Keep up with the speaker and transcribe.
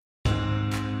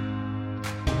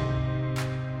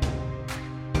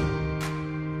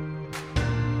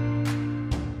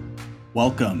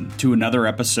Welcome to another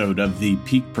episode of the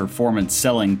Peak Performance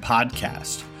Selling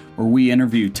Podcast, where we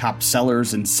interview top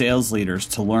sellers and sales leaders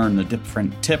to learn the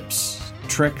different tips,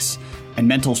 tricks, and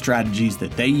mental strategies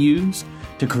that they use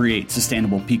to create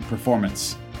sustainable peak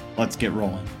performance. Let's get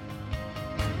rolling.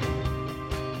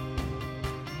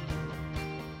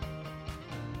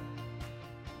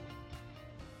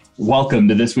 Welcome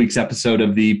to this week's episode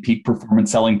of the Peak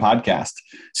Performance Selling Podcast.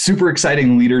 Super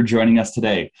exciting leader joining us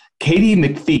today. Katie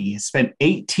McPhee spent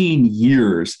 18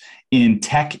 years in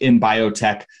tech and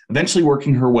biotech, eventually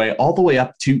working her way all the way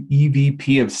up to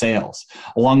EVP of sales.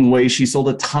 Along the way, she sold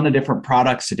a ton of different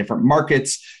products to different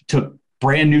markets, took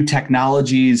brand new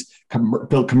technologies,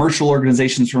 built commercial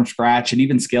organizations from scratch, and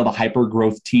even scaled a hyper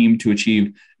growth team to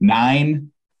achieve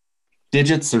 9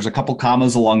 digits. There's a couple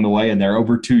commas along the way, and they're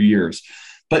over 2 years.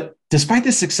 But despite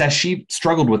this success, she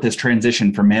struggled with this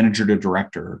transition from manager to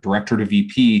director, director to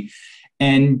VP,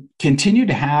 and continued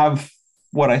to have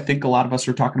what I think a lot of us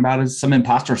are talking about is some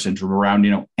imposter syndrome around,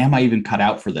 am I even cut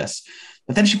out for this?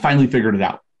 But then she finally figured it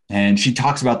out. And she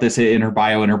talks about this in her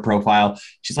bio and her profile.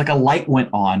 She's like, a light went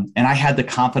on and I had the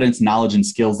confidence, knowledge, and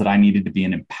skills that I needed to be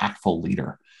an impactful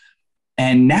leader.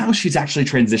 And now she's actually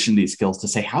transitioned these skills to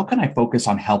say, how can I focus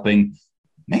on helping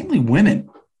mainly women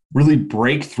really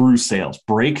break through sales,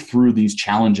 break through these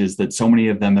challenges that so many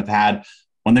of them have had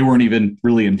when they weren't even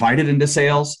really invited into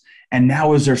sales. And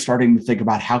now as they're starting to think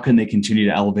about how can they continue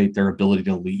to elevate their ability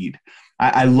to lead.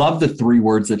 I love the 3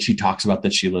 words that she talks about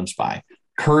that she lives by: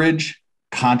 courage,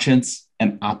 conscience,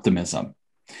 and optimism.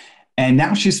 And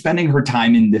now she's spending her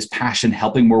time in this passion,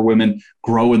 helping more women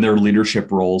grow in their leadership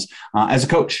roles as a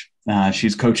coach.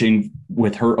 She's coaching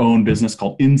with her own business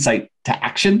called Insight to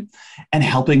Action and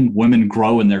helping women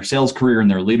grow in their sales career and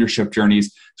their leadership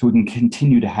journeys so we can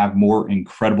continue to have more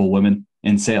incredible women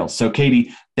in sales. So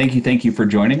Katie, thank you for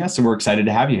joining us. And we're excited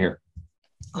to have you here.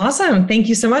 Awesome. Thank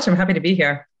you so much. I'm happy to be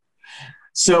here.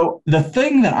 So the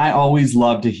thing that I always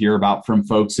love to hear about from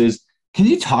folks is, can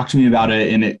you talk to me about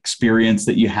an experience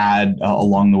that you had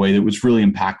along the way that was really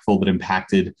impactful, that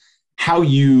impacted how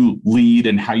you lead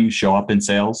and how you show up in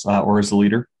sales or as a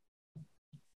leader?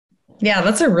 Yeah,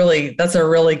 that's a really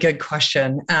good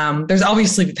question. There's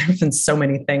been so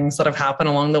many things that have happened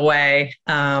along the way.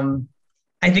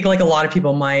 I think like a lot of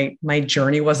people, my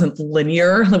journey wasn't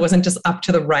linear. It wasn't just up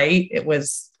to the right. It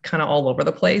was kind of all over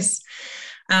the place.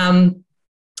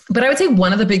 But I would say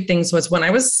one of the big things was when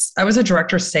I was a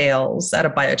director of sales at a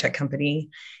biotech company,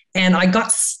 and I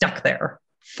got stuck there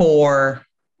for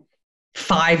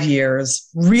 5 years,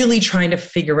 really trying to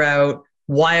figure out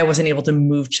why I wasn't able to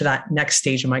move to that next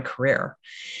stage of my career.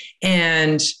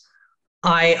 And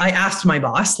I asked my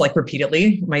boss, like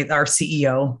repeatedly, our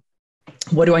CEO,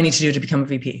 what do I need to do to become a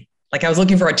VP? Like I was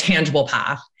looking for a tangible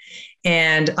path.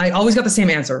 And I always got the same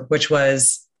answer, which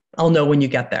was, I'll know when you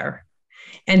get there.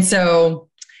 And so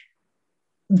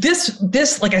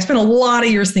this, like I spent a lot of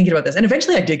years thinking about this, and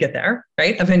eventually I did get there,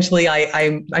 right? Eventually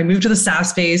I moved to the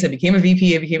SaaS space. I became a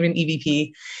VP, I became an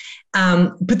EVP.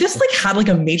 But this like had like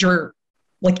a major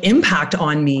like impact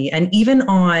on me and even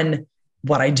on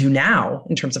what I do now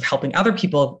in terms of helping other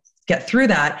people get through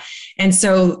that. And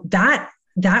so that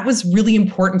was really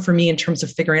important for me in terms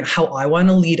of figuring out how I want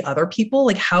to lead other people.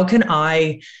 Like, how can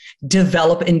I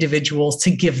develop individuals to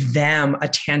give them a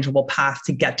tangible path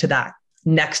to get to that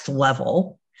next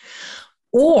level?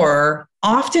 Or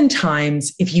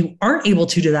oftentimes, if you aren't able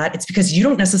to do that, it's because you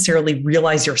don't necessarily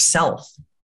realize yourself,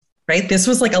 right? This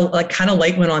was like a kind of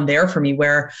light went on there for me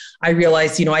where I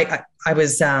realized, I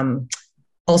was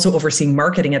also overseeing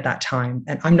marketing at that time.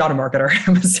 And I'm not a marketer,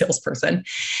 I'm a salesperson.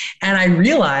 And I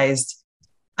realized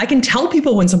I can tell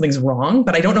people when something's wrong,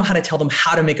 but I don't know how to tell them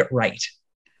how to make it right.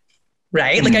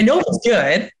 Right? Like I know if it's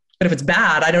good, but if it's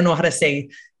bad, I don't know how to say,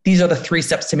 these are the 3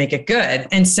 steps to make it good.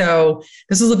 And so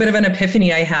this was a bit of an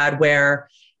epiphany I had where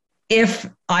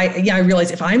I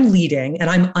realized if I'm leading and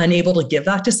I'm unable to give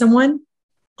that to someone,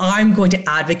 I'm going to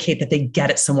advocate that they get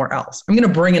it somewhere else. I'm going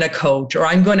to bring in a coach, or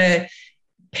I'm going to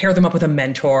pair them up with a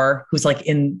mentor who's like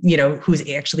who's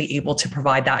actually able to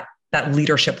provide that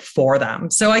leadership for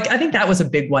them. So I think that was a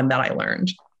big one that I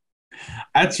learned.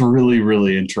 That's really,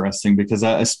 really interesting because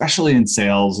especially in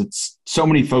sales, it's so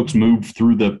many folks move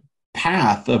through the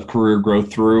path of career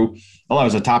growth through, I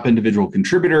was a top individual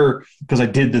contributor because I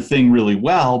did the thing really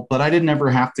well, but I didn't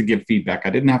ever have to give feedback. I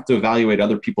didn't have to evaluate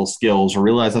other people's skills or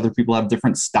realize other people have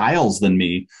different styles than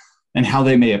me and how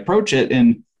they may approach it.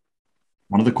 And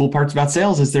one of the cool parts about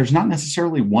sales is there's not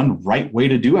necessarily one right way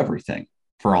to do everything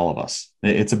for all of us.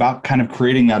 It's about kind of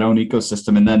creating that own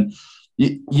ecosystem. And then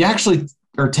you actually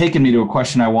are taking me to a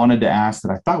question I wanted to ask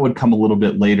that I thought would come a little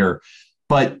bit later,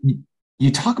 but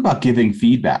you talk about giving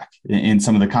feedback in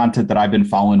some of the content that I've been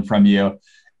following from you,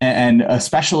 and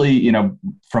especially,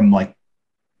 from like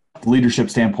leadership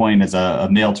standpoint as a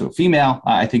male to a female.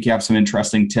 I think you have some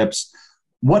interesting tips.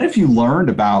 What have you learned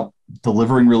about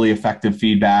delivering really effective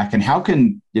feedback, and how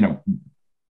can,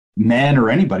 men or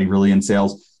anybody really in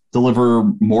sales deliver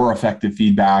more effective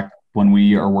feedback when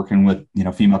we are working with,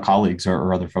 female colleagues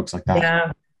or other folks like that?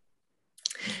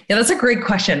 Yeah, that's a great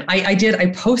question.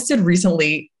 I posted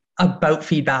recently about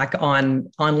feedback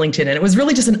on LinkedIn, and it was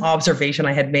really just an observation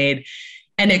I had made,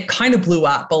 and it kind of blew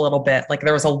up a little bit. Like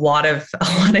there was a lot of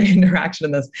interaction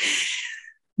in this,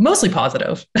 mostly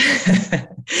positive.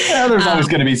 Yeah, there's always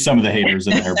going to be some of the haters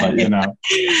in there, but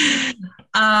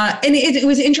and it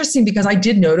was interesting because I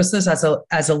did notice this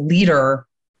as a leader.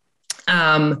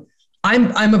 I'm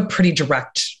a pretty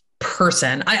direct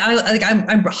person.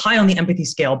 I'm high on the empathy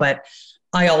scale, but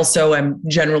I also am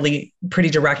generally pretty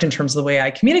direct in terms of the way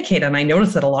I communicate. And I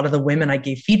noticed that a lot of the women I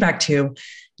gave feedback to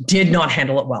did not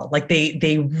handle it well. Like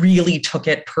they really took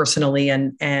it personally,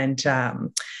 and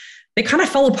they kind of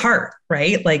fell apart,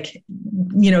 right? Like,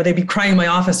 they'd be crying in my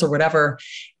office or whatever.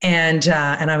 And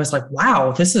I was like,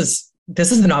 wow, this is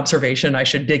an observation I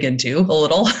should dig into a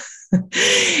little.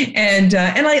 And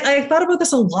I thought about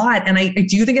this a lot. And I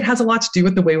do think it has a lot to do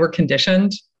with the way we're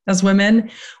conditioned as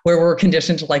women, where we're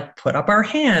conditioned to like put up our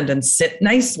hand and sit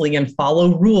nicely and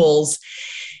follow rules.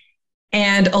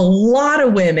 And a lot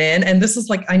of women, and this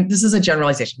is a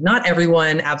generalization, not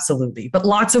everyone, absolutely, but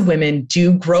lots of women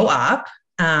do grow up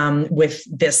with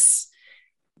this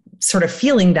sort of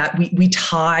feeling that we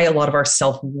tie a lot of our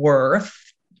self-worth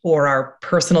or our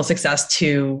personal success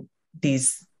to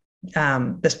this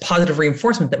positive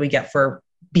reinforcement that we get for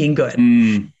being good.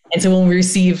 And so when we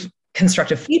receive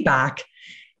constructive feedback,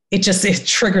 it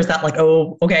triggers that like,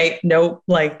 oh, okay, no,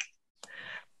 like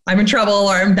I'm in trouble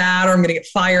or I'm bad or I'm going to get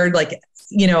fired. Like,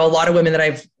 a lot of women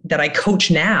that I coach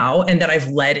now and that I've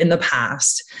led in the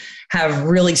past have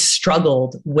really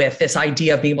struggled with this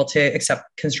idea of being able to accept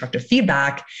constructive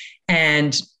feedback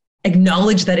and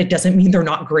acknowledge that it doesn't mean they're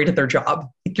not great at their job.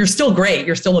 You're still great.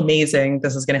 You're still amazing.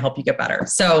 This is going to help you get better.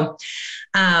 So,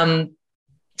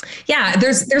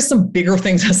 there's some bigger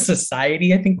things as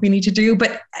society I think we need to do.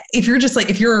 But if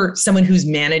you're someone who's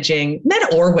managing men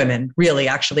or women, really,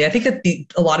 actually, I think that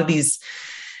a lot of this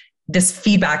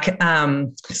feedback,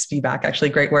 actually,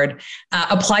 great word,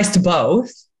 applies to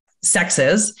both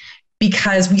sexes,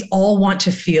 because we all want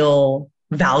to feel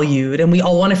valued and we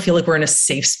all want to feel like we're in a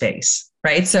safe space.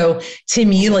 Right. So to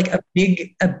me, like a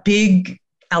big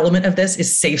element of this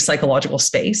is safe psychological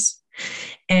space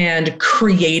and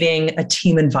creating a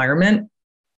team environment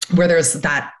where there's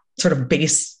that sort of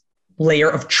base layer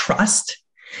of trust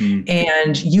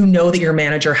and that your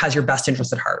manager has your best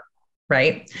interest at heart.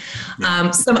 Right. Yeah.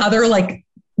 Some other like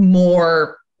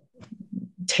more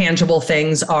tangible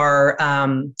things are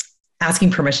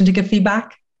asking permission to give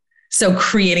feedback. So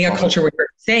creating a culture where you're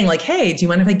saying like, hey, do you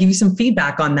mind if I give you some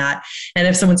feedback on that? And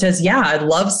if someone says, yeah, I'd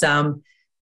love some,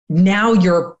 now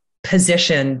you're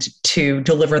positioned to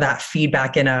deliver that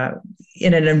feedback in an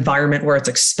environment where it's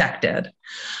expected.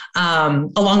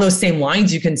 Along those same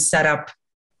lines, you can set up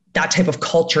that type of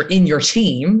culture in your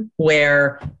team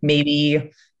where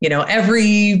maybe,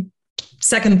 every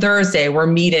second Thursday we're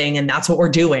meeting and that's what we're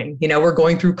doing. We're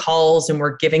going through calls and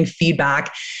we're giving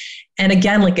feedback. And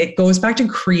again, like it goes back to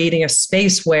creating a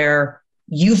space where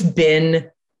you've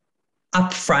been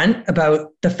upfront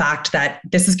about the fact that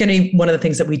this is going to be one of the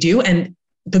things that we do. And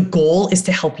the goal is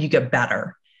to help you get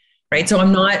better. Right. So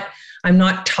I'm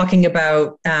not talking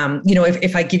about,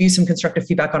 if I give you some constructive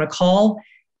feedback on a call,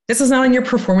 this is not on your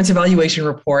performance evaluation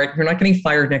report. You're not getting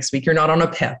fired next week. You're not on a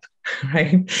PIP,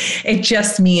 right? It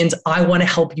just means I want to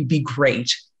help you be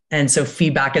great. And so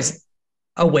feedback is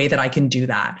a way that I can do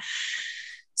that.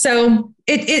 So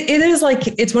it is like,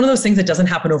 it's one of those things that doesn't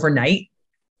happen overnight.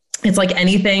 It's like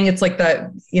anything. It's like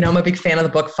I'm a big fan of the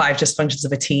book, 5 Dysfunctions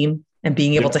of a Team, and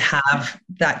being able to have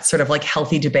that sort of like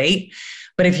healthy debate.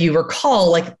 But if you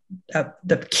recall, like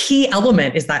the key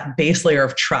element is that base layer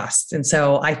of trust. And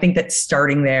so I think that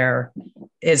starting there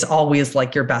is always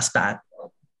like your best bet.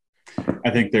 I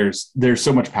think there's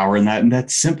so much power in that. And that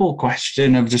simple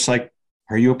question of just like,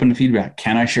 are you open to feedback?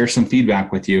 Can I share some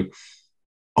feedback with you?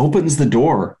 Opens the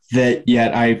door that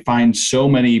yet I find so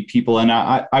many people, and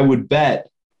I would bet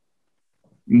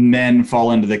men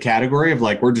fall into the category of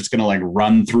like, we're just going to like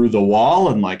run through the wall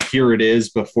and like, here it is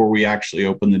before we actually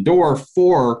open the door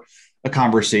for a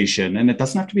conversation. And it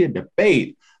doesn't have to be a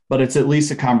debate, but it's at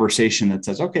least a conversation that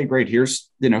says, okay, great. Here's,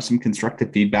 some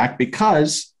constructive feedback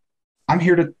because I'm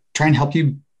here to try and help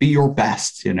you be your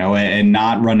best, and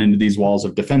not run into these walls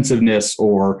of defensiveness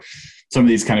or some of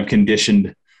these kind of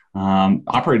conditioned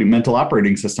mental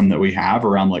operating system that we have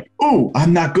around like, oh,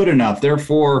 I'm not good enough.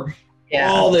 Therefore,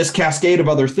 all this cascade of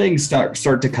other things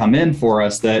start to come in for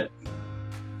us that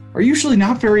are usually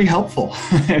not very helpful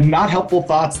and not helpful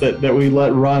thoughts that we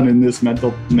let run in this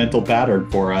mental pattern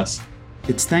for us.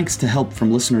 It's thanks to help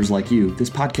from listeners like you, this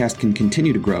podcast can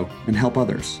continue to grow and help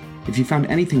others. If you found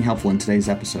anything helpful in today's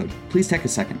episode, please take a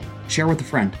second, share with a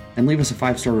friend, and leave us a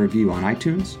 5-star review on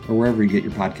iTunes or wherever you get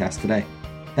your podcast today.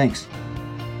 Thanks.